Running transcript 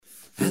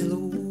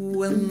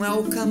and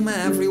welcome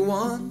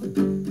everyone.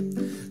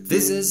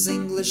 This is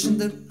English in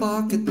the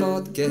Pocket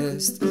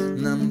podcast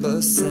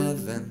number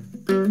 7.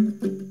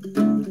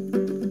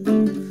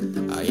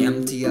 I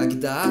am Tiago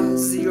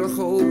Das, your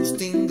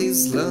host in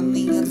this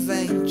learning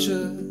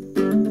adventure.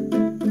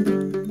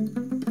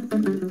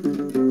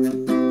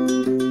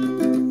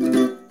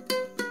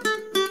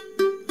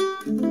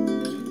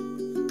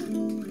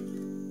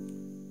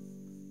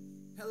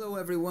 Hello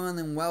everyone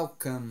and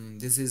welcome.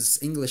 This is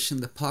English in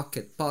the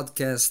Pocket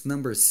podcast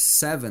number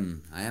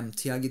 7. I am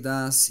Tiago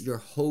Das, your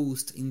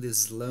host in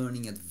this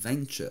learning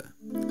adventure.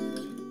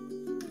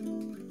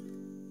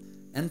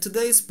 And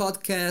today's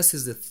podcast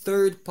is the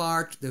third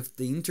part of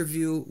the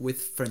interview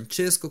with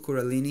Francesco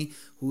Corallini,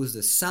 who is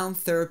a sound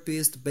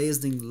therapist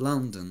based in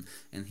London,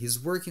 and he's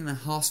working in a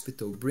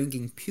hospital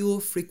bringing pure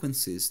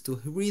frequencies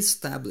to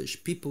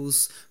re-establish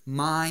people's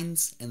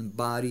minds and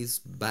bodies'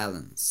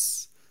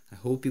 balance. I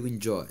hope you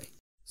enjoy.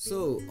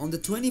 So, on the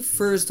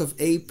 21st of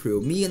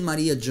April, me and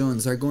Maria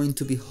Jones are going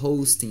to be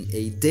hosting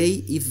a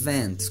day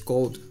event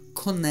called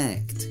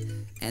Connect,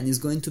 and it's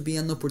going to be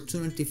an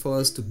opportunity for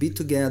us to be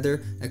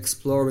together,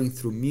 exploring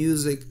through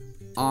music,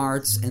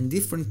 arts, and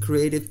different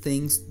creative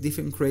things,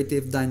 different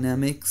creative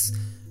dynamics,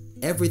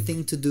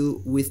 everything to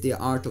do with the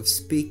art of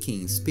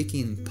speaking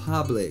in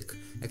public,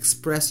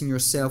 expressing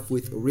yourself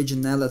with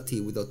originality,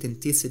 with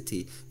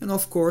authenticity, and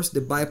of course the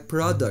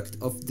byproduct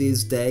of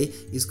this day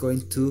is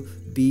going to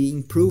be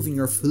improving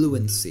your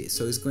fluency.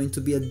 So it's going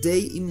to be a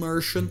day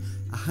immersion,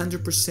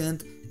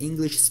 100%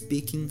 English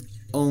speaking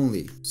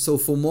only. So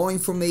for more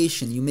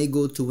information you may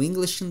go to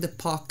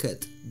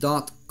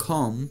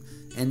englishinthepocket.com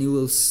and you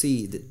will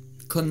see the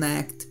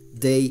Connect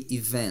Day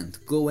event.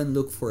 Go and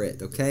look for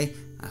it, okay?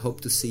 I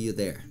hope to see you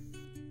there.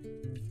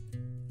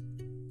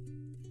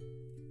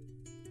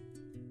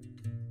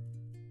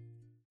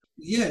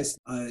 Yes,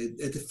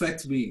 it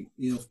affects me,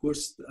 of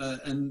course,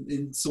 and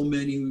in so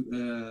many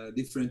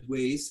different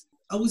ways.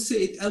 I would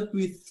say it helped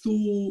me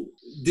to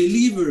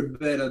deliver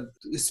better,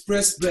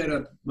 express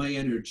better my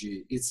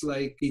energy. It's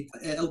like it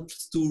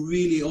helps to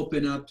really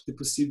open up the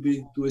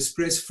possibility to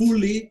express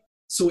fully.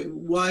 So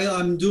while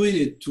I'm doing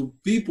it to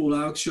people,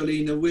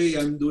 actually, in a way,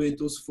 I'm doing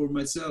it also for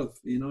myself.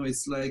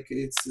 It's like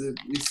it's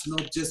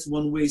not just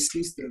one-way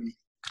system.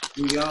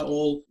 We are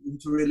all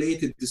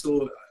interrelated.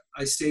 So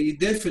I say it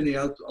definitely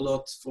helped a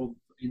lot for,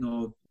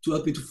 to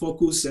help me to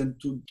focus and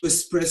to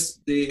express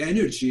the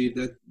energy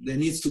that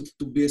needs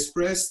to be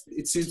expressed.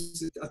 It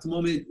seems at the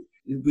moment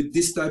with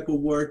this type of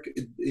work,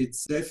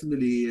 it's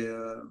definitely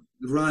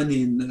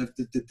running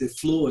the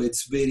flow.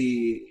 It's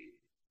very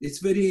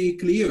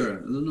clear.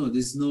 I don't know.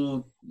 There's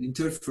no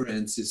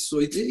interferences. So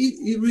it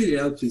really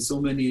helps in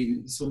so many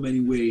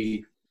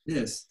ways.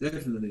 Yes,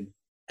 definitely.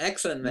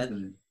 Excellent, man.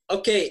 Definitely.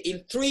 Okay,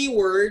 in 3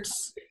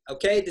 words,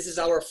 okay, this is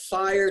our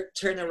fire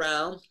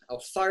turnaround, our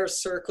fire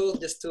circle,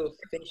 just to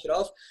finish it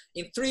off.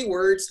 In 3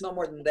 words, no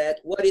more than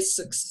that, what is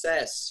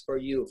success for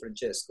you,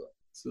 Francesco?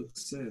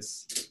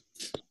 Success.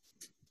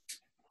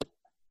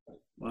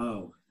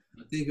 Wow.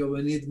 I think I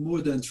will need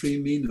more than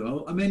 3 minutes.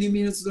 How many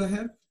minutes do I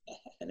have?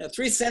 No,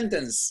 3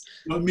 sentences.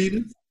 1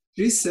 minute?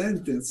 3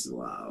 sentences.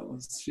 Wow.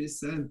 3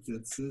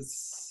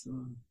 sentences.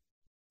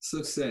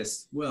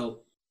 Success.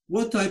 Well,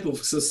 what type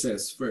of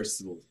success,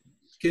 first of all?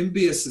 Can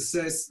be a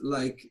success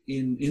like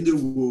in the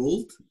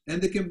world,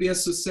 and there can be a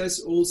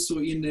success also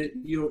in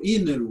your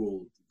inner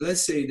world.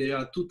 Let's say there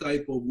are 2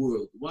 types of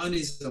world. One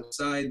is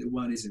outside,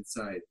 one is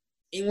inside.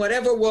 In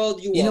whatever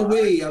world you are. In a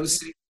way, I would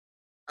say.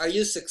 Are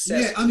you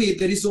successful? Yeah, I mean,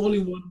 there is only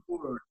one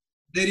word.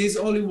 There is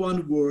only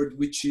one word,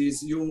 which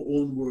is your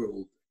own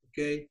world,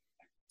 okay?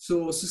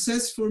 So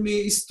success for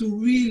me is to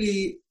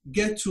really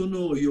get to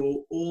know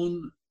your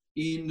own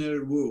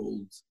inner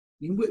world.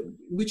 In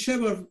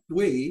whichever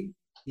way,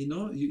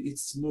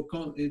 it's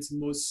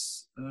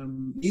most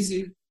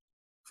easy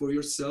for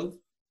yourself.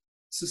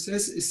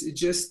 Success is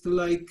just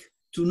like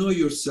to know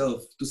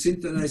yourself, to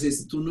synthesize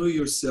it, to know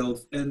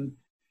yourself, and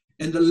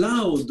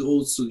allow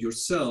also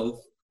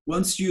yourself,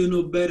 once you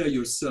know better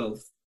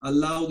yourself,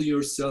 allow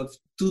yourself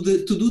to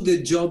do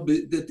the job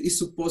that is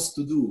supposed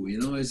to do.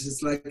 It's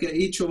just like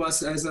each of us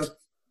has a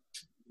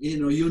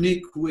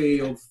unique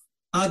way of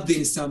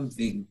adding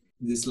something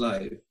in this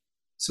life.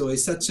 So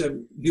it's such a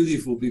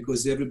beautiful,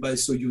 because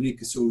everybody's so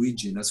unique, so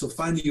original. So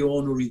find your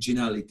own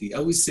originality. I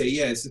would say,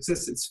 yes,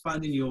 success is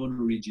finding your own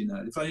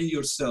originality, finding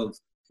yourself,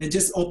 and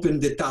just open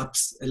the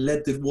taps and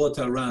let the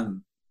water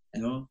run.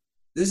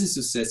 This is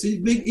success.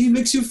 It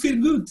makes you feel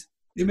good.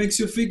 It makes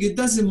you feel it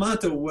doesn't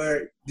matter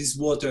where this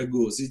water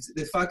goes. It's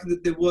the fact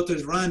that the water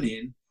is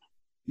running.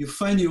 You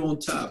find your own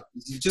tap.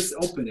 You just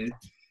open it.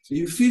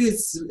 You feel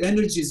its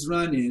energy is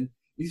running.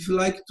 If you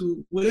like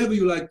to, whatever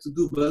you like to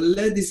do, but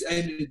let this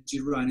energy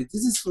run.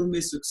 This is for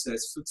me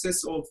success.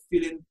 Success of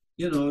feeling,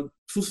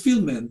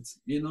 fulfillment,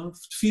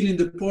 feeling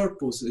the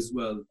purpose as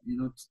well,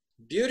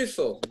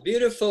 Beautiful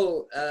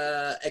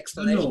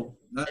explanation.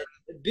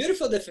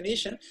 Beautiful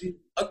definition.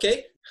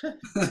 Okay.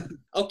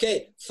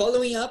 Okay.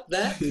 Following up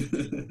that,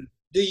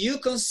 do you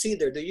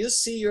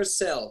see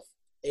yourself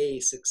a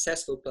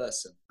successful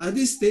person? At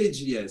this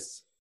stage,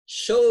 yes.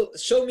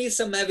 Show me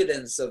some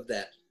evidence of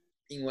that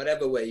in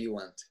whatever way you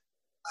want.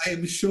 I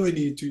am showing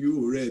it to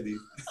you already.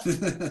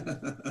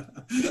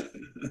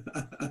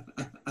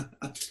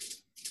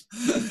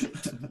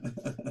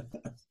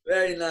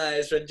 Very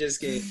nice,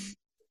 Franceschi.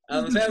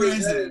 I'm the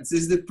presence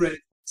is the presence.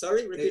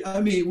 Sorry, repeat.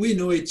 I mean, we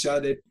know each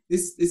other.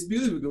 It's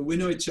beautiful. We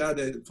know each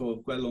other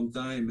for quite a long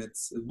time.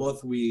 It's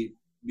both we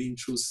been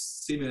through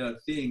similar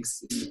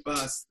things in the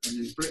past and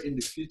in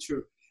the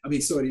future. I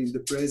mean, sorry, in the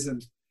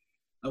present.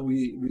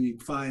 We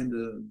find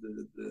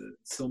the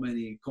so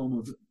many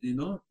common,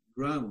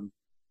 ground.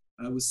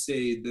 I would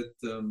say that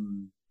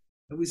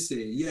I would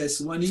say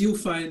yes. When you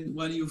find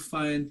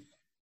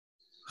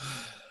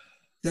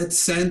that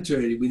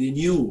center within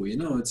you,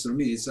 it's for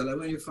me. It's like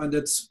when you find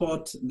that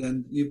spot,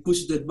 then you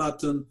push that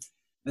button,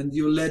 and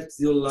you let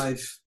your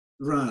life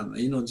run.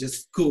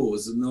 Just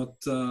cause, not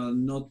too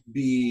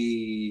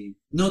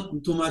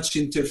much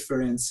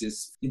interference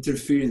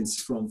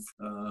from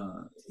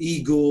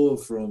ego,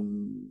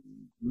 from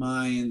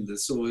mind.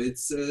 So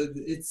it's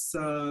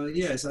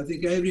yes. I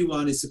think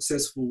everyone is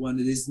successful when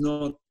it is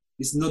not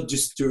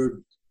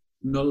disturbed,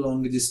 no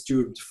longer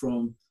disturbed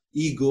from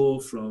ego,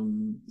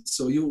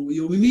 so you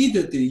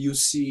immediately you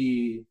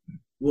see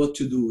what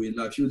to do in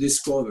life. You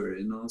discover,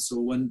 so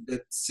when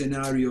that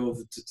scenario of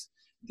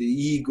the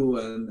ego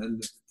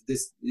and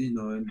this,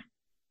 and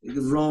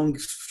the wrong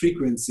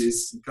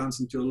frequencies comes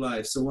into your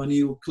life, so when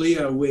you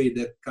clear away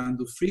that kind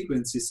of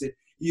frequencies,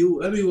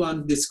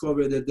 everyone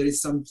discover that there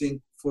is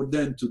something for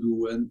them to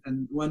do,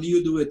 and when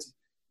you do it,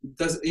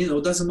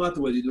 doesn't matter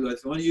what you do it.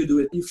 When you do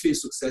it, you feel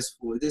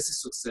successful. This is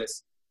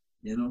success,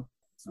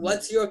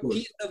 What's your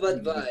piece of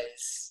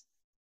advice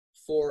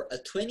for a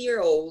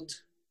 20-year-old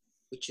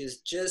which is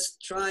just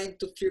trying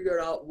to figure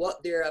out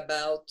what they're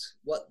about,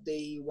 what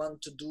they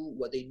want to do,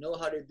 what they know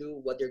how to do,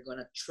 what they're going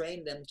to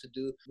train them to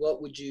do?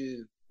 What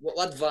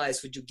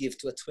advice would you give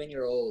to a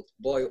 20-year-old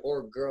boy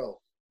or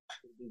girl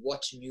who's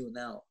watching you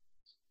now?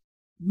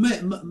 My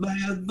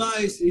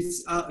advice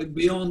is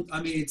beyond.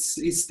 I mean,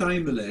 it's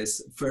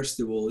timeless. First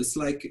of all, it's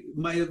like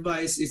my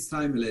advice is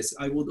timeless.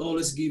 I would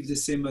always give the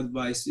same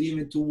advice,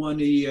 even to 1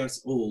 year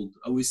old.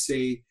 I would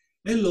say,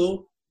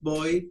 "Hello,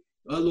 boy.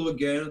 Hello,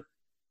 girl.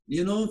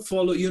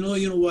 Follow. Why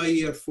you're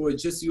here for?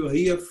 Just you're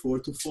here for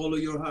to follow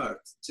your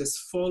heart. Just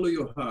follow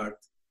your heart.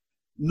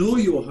 Know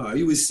your heart."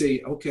 You will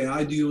say, "Okay,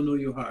 how do you know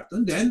your heart?"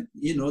 And then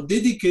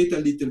dedicate a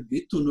little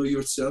bit to know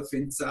yourself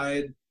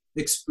inside.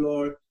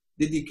 Explore.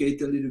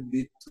 Dedicate a little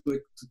bit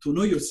to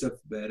know yourself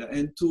better,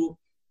 and to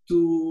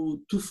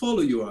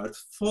follow your heart,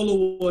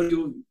 follow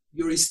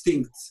your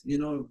instinct.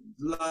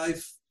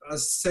 Life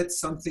has set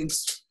some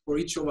things for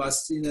each of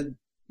us in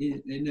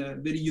a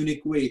very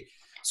unique way.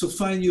 So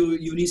find your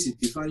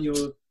unicity, find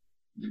your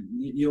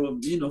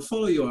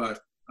follow your heart.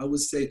 I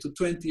would say to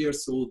 20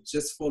 years old,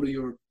 just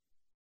follow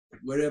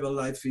wherever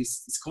life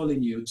is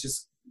calling you.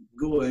 Just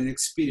go and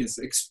experience,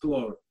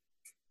 explore.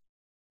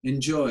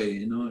 Enjoy,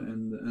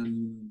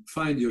 and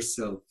find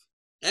yourself.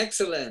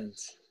 Excellent.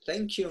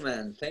 Thank you,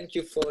 man. Thank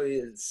you for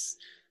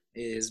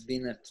it's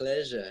been a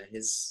pleasure.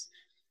 Has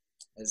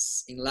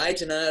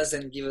enlightened us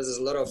and give us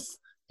a lot of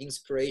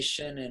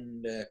inspiration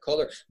and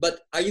color.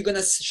 But are you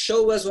gonna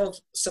show us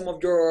some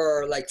of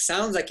your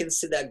sounds? I can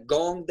see that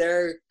gong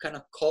there kind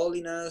of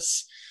calling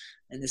us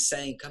and it's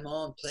saying, "Come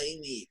on, play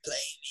me,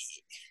 play me."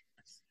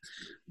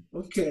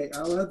 Okay,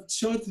 I'll have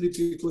shortly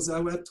because I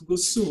have to go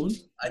soon.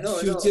 I know.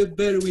 If you just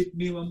bear with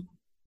me,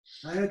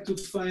 I have to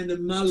find a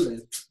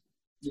mallet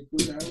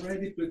because I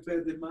already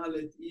prepared the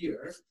mallet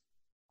here.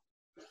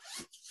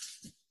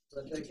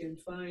 But I can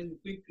find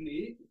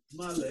quickly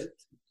mallet.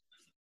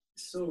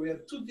 So we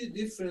have two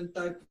different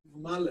types of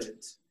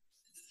mallet.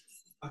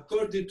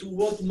 According to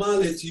what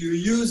mallet you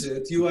use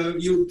it,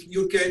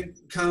 you can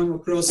come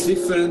across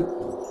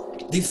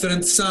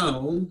different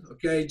sound.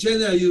 Okay,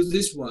 generally I use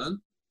this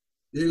one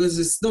because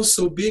it's not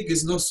so big,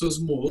 it's not so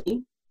small.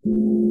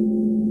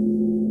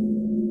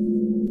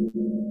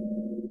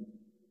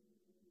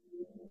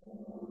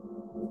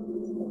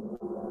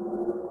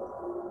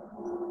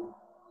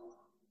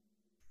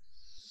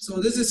 So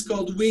this is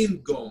called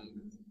wind gong,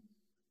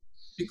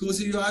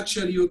 because you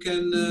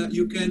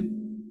can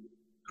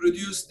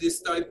produce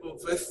this type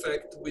of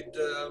effect with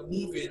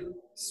moving,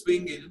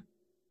 swinging,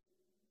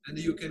 and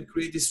you can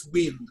create this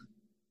wind.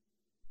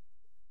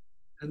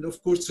 And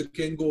of course, it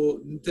can go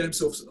in terms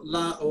of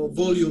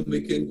volume.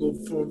 It can go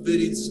from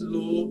very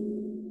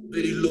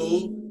low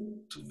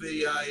to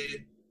very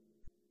high.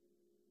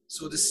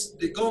 So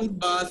the gong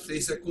bath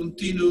is a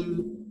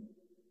continuum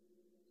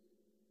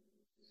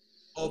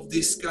of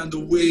this kind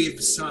of wave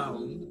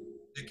sound.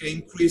 They can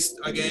increase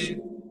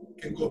again,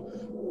 can go.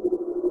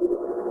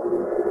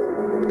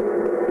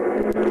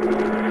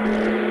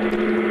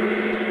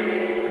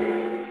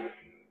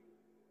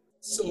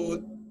 So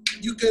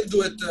you can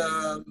do it.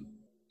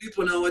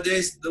 People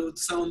nowadays do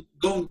sound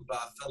gong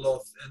bath a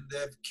lot, and they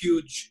have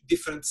huge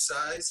different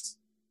size.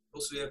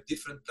 Also, you have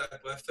different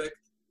type of effect.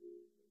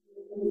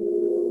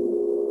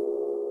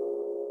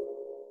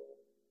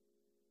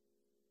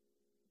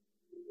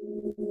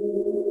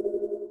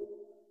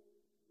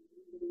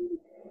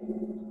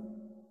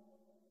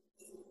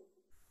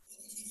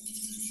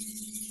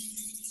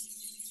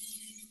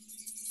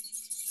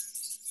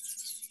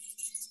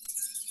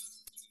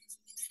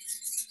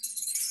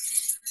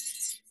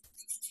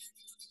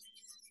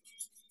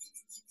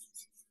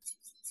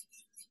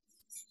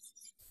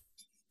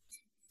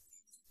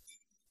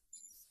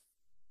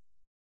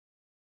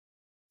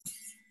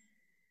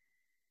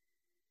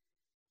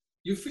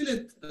 You feel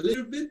it a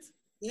little bit?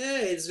 Yeah,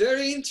 it's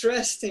very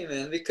interesting,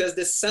 man, because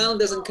the sound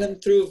doesn't come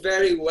through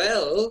very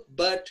well,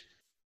 but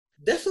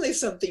definitely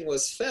something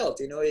was felt,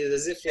 you know, it's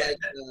as if like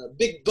a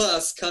big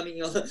bus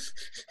coming on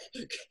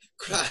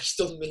crashed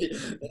on me.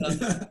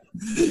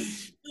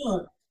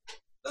 No,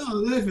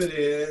 no,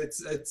 definitely.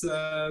 It's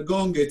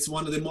gong. It's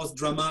one of the most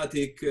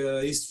dramatic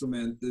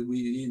instrument that we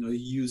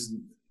use.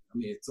 I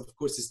mean, it's of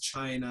course it's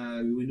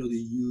China. We know they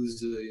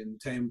use in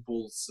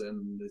temples,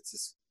 and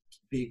it's a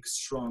big,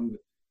 strong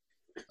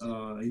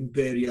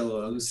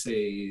imperial. I would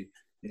say.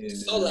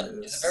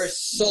 Solemn. It's a very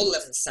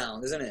solemn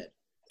sound, isn't it?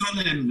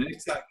 Solemn,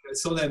 exactly.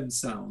 Solemn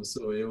sound.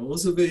 So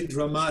also very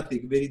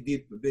dramatic, very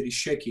deep, very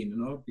shaking. You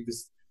know,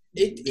 because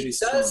it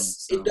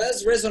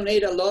does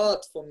resonate a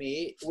lot for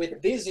me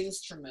with this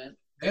instrument.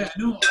 Yeah,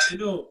 I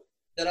know.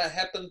 That I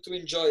happen to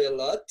enjoy a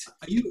lot.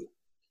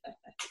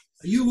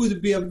 You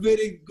would be a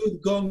very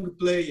good gong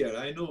player,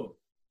 I know.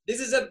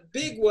 This is a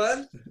big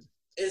one.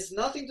 It's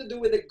nothing to do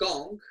with the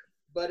gong,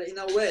 but in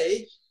a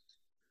way,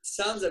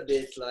 sounds a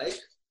bit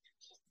like.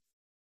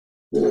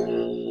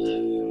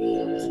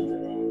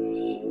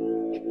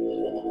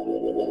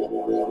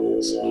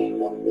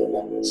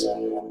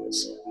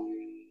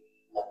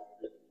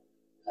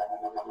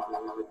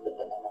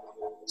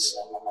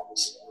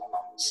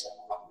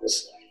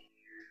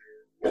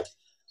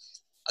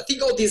 I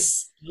think all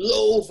these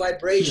low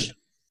vibration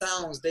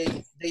sounds,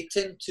 they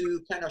tend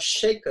to kind of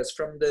shake us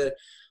from the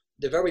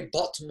very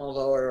bottom of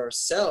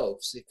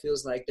ourselves. It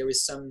feels like there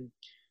is some,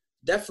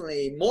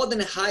 definitely more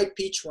than high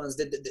pitch ones.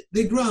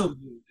 They ground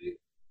you.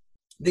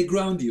 They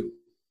ground you.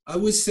 I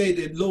would say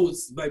the low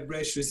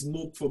vibration is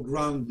more for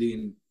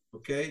grounding,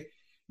 okay?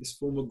 It's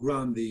for more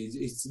grounding.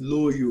 It's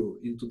lower you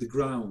into the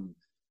ground.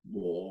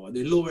 Whoa.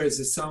 The lower is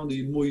the sound,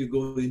 the more you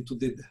go into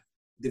the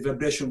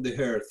vibration of the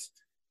earth.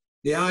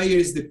 The higher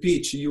is the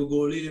pitch, you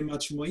go a little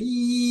much more,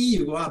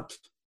 you go up,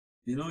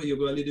 you know, you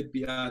go a little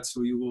bit out,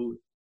 so you go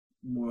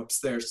more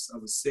upstairs. I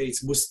would say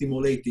it's more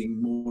stimulating,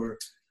 more,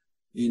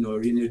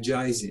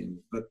 re-energizing,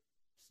 but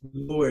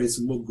lower is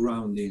more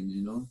grounding,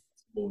 you know,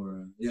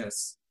 or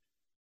yes.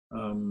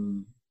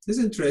 It's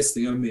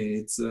interesting. I mean,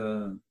 it's,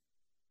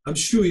 I'm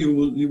sure you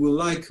will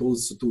like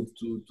also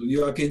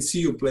I can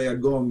see you play a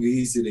gong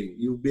easily.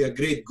 You'll be a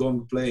great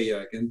gong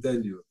player, I can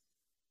tell you,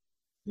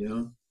 you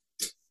know.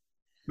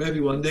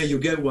 Maybe one day you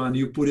get one,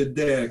 you put it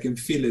there, I can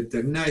feel it,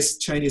 a nice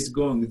Chinese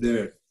gong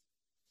there.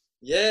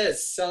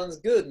 Yes, sounds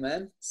good,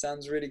 man.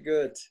 Sounds really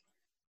good.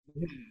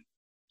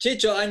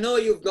 Chicho, I know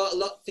you've got a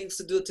lot of things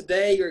to do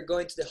today. You're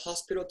going to the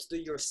hospital to do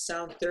your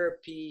sound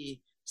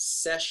therapy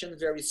session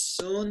very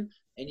soon,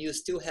 and you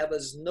still have a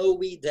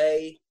snowy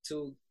day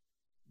to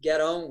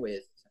get on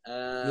with.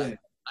 I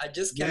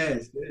just can't.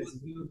 Yes, it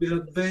will be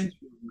an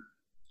adventure.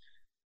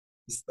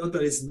 It's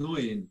totally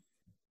snowing.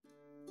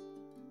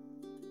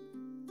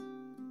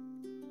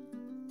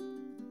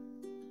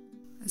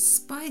 A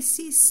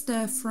spicy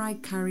stir-fry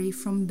curry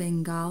from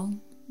Bengal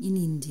in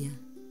India.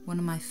 One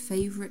of my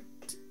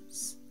favorite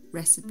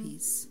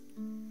recipes.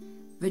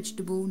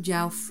 Vegetable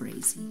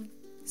jalfrezi.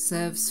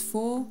 Serves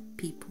 4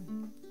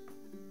 people.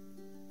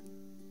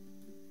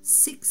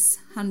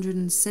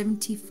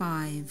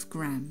 675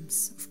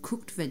 grams of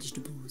cooked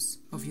vegetables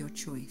of your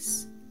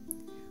choice.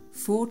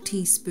 4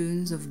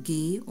 teaspoons of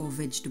ghee or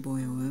vegetable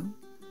oil.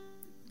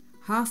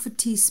 Half a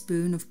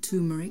teaspoon of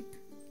turmeric.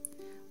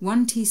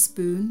 1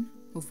 teaspoon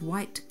of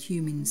white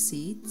cumin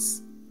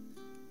seeds,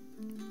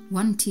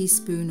 1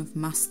 teaspoon of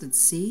mustard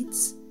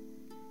seeds,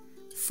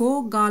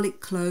 4 garlic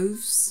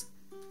cloves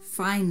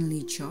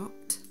finely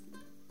chopped,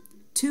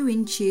 2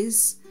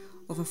 inches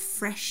of a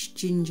fresh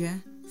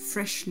ginger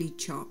freshly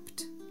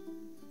chopped,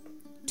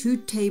 2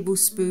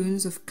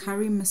 tablespoons of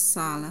curry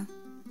masala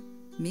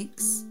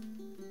mix,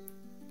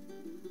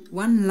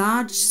 1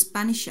 large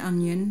Spanish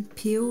onion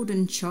peeled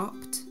and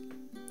chopped,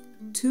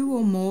 2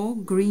 or more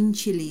green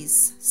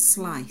chilies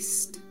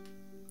sliced,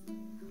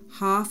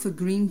 half a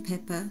green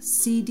pepper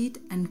seeded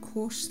and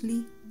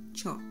coarsely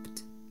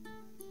chopped,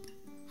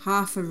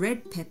 half a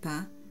red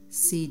pepper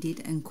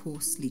seeded and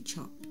coarsely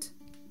chopped,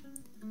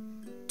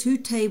 2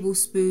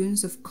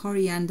 tablespoons of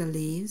coriander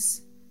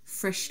leaves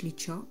freshly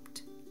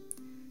chopped,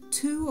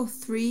 2 or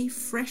 3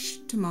 fresh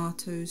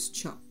tomatoes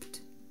chopped,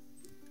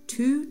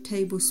 2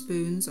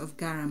 tablespoons of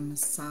garam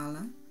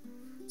masala,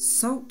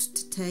 salt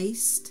to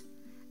taste,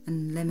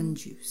 and lemon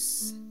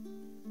juice.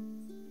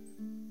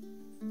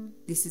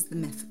 This is the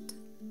method.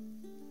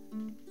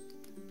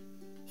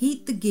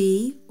 Heat the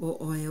ghee or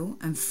oil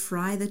and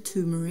fry the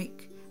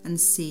turmeric and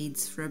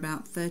seeds for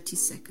about 30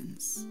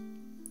 seconds.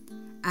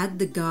 Add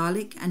the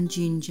garlic and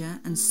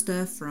ginger and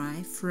stir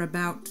fry for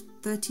about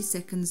 30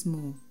 seconds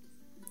more.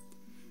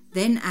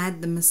 Then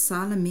add the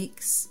masala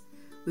mix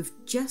with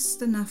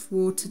just enough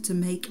water to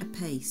make a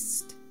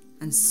paste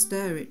and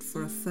stir it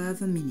for a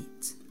further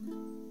minute.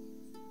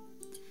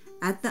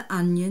 Add the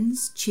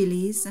onions,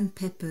 chilies and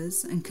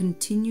peppers and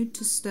continue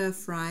to stir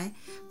fry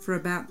for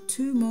about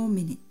 2 more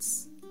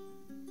minutes.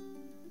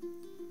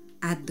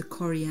 Add the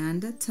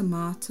coriander,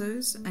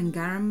 tomatoes and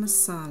garam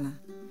masala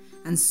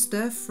and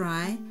stir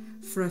fry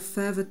for a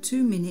further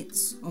 2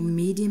 minutes on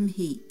medium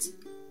heat.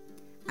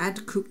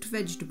 Add cooked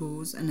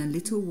vegetables and a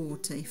little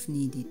water if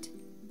needed.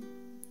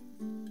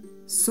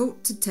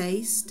 Salt to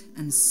taste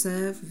and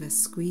serve with a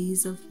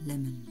squeeze of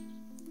lemon.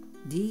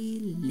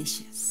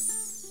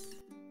 Delicious.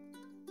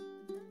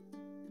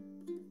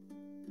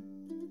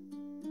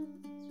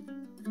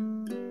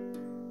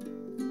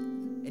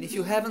 And if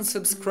you haven't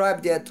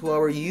subscribed yet to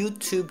our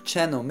YouTube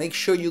channel, make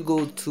sure you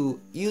go to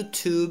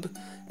YouTube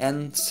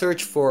and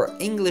search for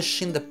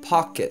English in the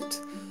Pocket,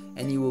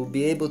 and you will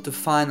be able to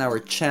find our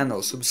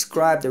channel.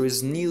 Subscribe, there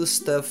is new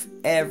stuff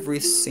every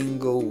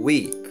single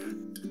week.